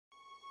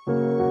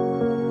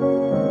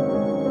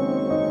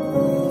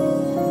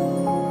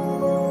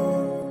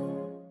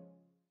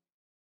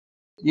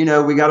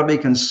we got to be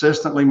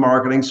consistently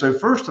marketing. So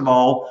first of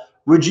all,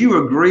 would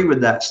you agree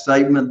with that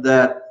statement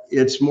that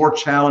it's more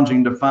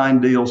challenging to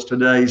find deals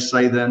today,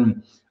 say,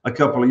 than a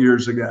couple of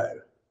years ago?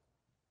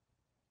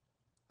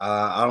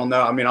 I don't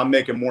know. I mean, I'm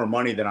making more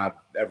money than I've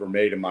ever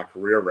made in my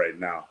career right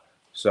now.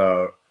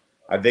 So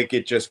I think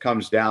it just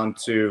comes down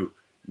to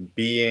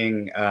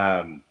being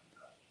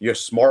you're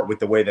smart with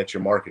the way that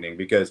you're marketing,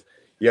 because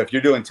if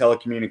you're doing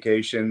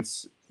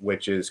telecommunications,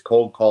 which is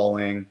cold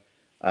calling,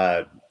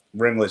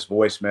 ringless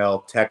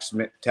voicemail,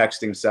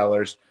 texting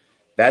sellers,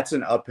 that's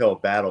an uphill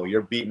battle.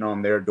 You're beating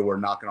on their door,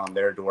 knocking on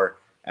their door,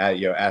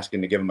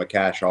 asking to give them a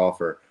cash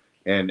offer,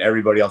 and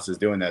everybody else is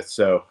doing that.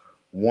 So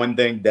one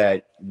thing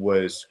that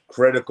was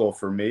critical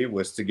for me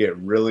was to get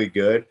really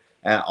good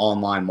at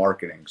online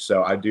marketing.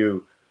 So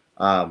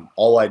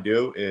all I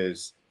do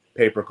is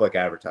pay-per-click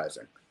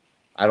advertising.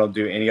 I don't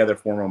do any other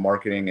form of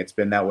marketing. It's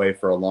been that way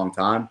for a long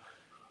time,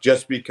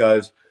 just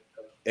because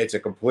it's a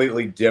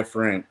completely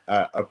different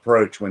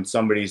approach when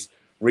somebody's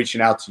reaching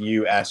out to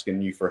you,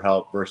 asking you for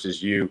help,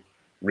 versus you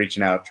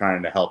reaching out,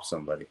 trying to help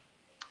somebody.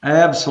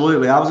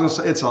 Absolutely. I was going to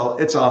say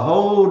it's a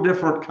whole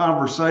different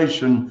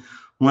conversation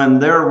when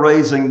they're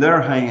raising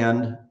their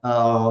hand,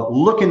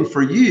 looking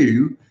for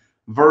you,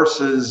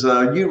 versus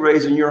you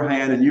raising your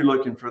hand and you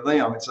looking for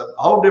them. It's a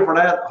whole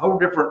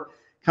different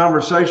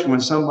conversation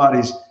when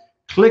somebody's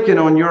clicking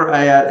on your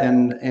ad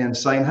and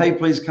saying, "Hey,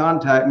 please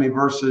contact me,"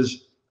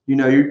 versus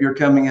you're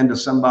coming into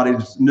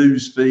somebody's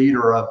news feed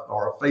or a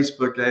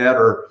Facebook ad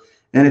or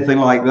anything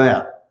like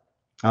that.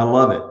 I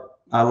love it.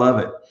 I love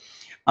it.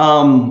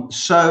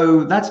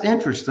 So that's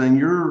interesting.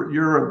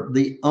 You're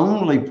the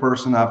only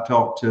person I've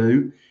talked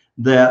to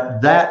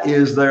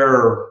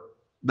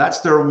that's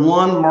their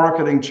one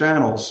marketing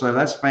channel. So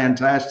that's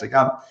fantastic.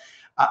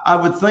 I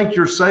would think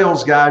your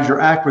sales guys, your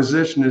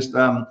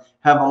acquisitionists,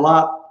 have a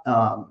lot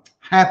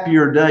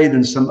happier day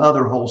than some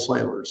other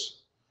wholesalers.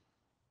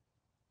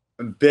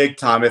 Big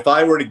time. If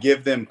I were to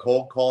give them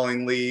cold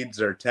calling leads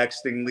or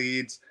texting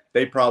leads,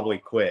 they probably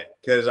quit,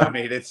 because I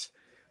mean it's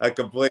a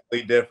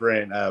completely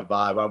different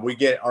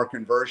vibe. Our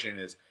conversion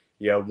is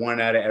 1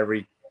 out of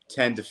every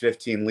 10 to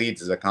 15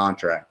 leads is a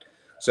contract.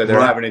 So they're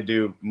having to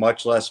do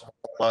much less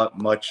follow-up,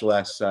 much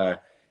less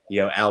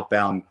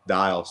outbound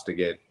dials to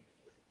get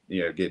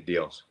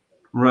deals.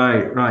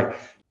 Right.